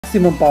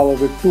maximum power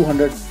with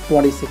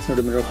 226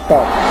 Nm of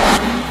torque.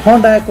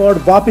 Honda Accord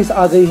वापस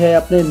आ गई है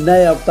अपने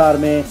नए अवतार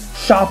में,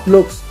 शार्प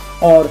लुक्स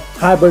और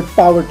हाइब्रिड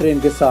पावर ट्रेन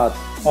के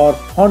साथ। और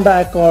Honda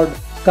Accord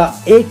का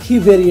एक ही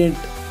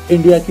वेरिएंट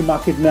इंडिया की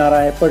मार्केट में आ रहा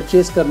है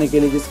परचेज करने के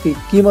लिए, जिसकी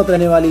कीमत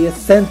रहने वाली है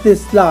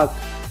 37 lakh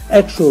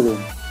ex showroom.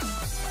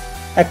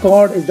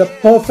 Accord is the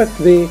perfect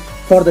way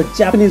for the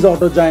Japanese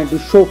auto giant to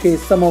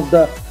showcase some of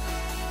the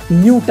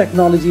new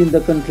technology in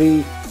the country.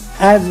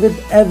 As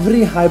with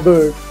every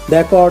hybrid, the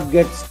Accord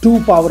gets 2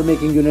 power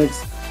making units.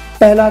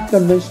 पहला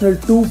conventional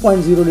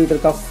 2.0 litre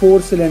का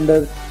 4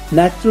 cylinder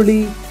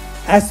naturally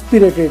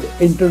aspirated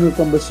internal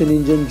combustion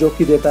engine जो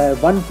कि देता है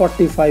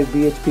 145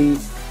 bhp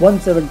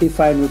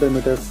 175 Newton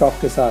metre torque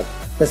के साथ।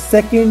 The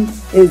second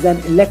is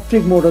an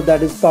electric motor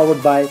that is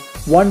powered by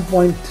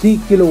 1.3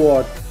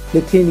 kilowatt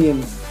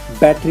lithium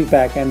battery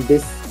pack, and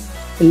this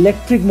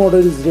electric motor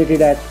is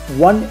rated at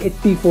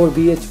 184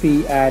 bhp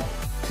at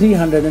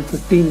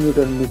 315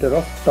 Newton metre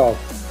of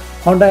torque.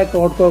 Honda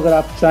Accord को अगर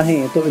आप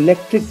चाहें तो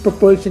electric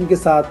propulsion के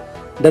साथ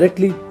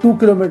directly 2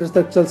 kilometre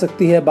तक चल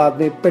सकती है, बाद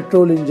में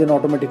petrol engine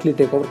automatically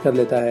take over कर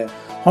लेता है।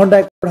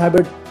 Honda Accord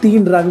hybrid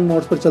 3 driving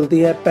modes पर चलती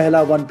है,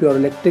 पहला 1 प्योर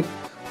इलेक्ट्रिक,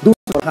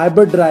 दूसरा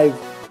हाइब्रिड ड्राइव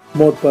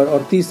मोड पर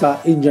और तीसरा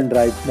इंजन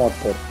ड्राइव मोड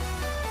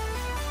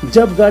पर।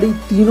 जब गाड़ी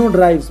तीनों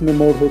ड्राइव्स में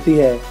मोड होती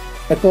है,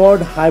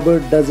 Accord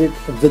Hybrid does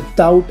it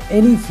without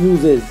any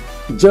fuses,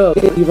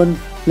 jerk, even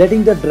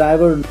letting the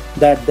driver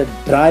that the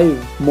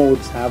drive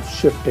modes have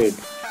shifted.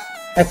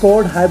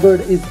 Accord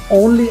Hybrid is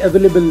only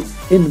available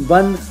in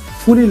one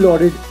fully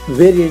loaded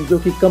variant जो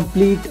कि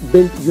complete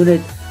built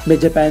unit में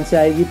Japan से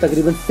आएगी।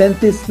 तकरीबन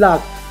 37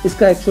 लाख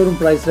इसका एक showroom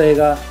price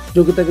रहेगा,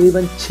 जो कि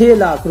तकरीबन 6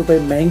 लाख रुपए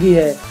महंगी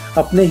है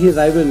अपने ही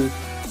राइवल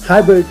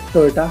हाइब्रिड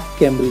टोयोटा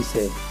कैमरी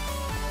से।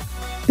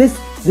 This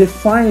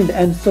refined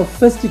and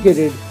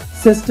sophisticated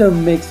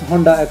system makes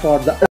Honda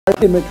Accord the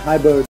ultimate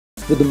hybrid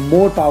with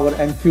more power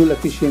and fuel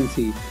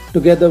efficiency,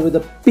 together with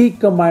a peak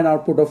combined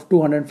output of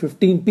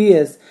 215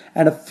 PS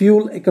and a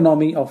fuel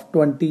economy of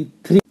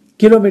 23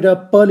 km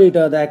per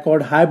liter. The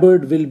Accord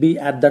Hybrid will be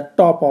at the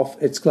top of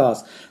its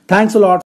class. Thanks a lot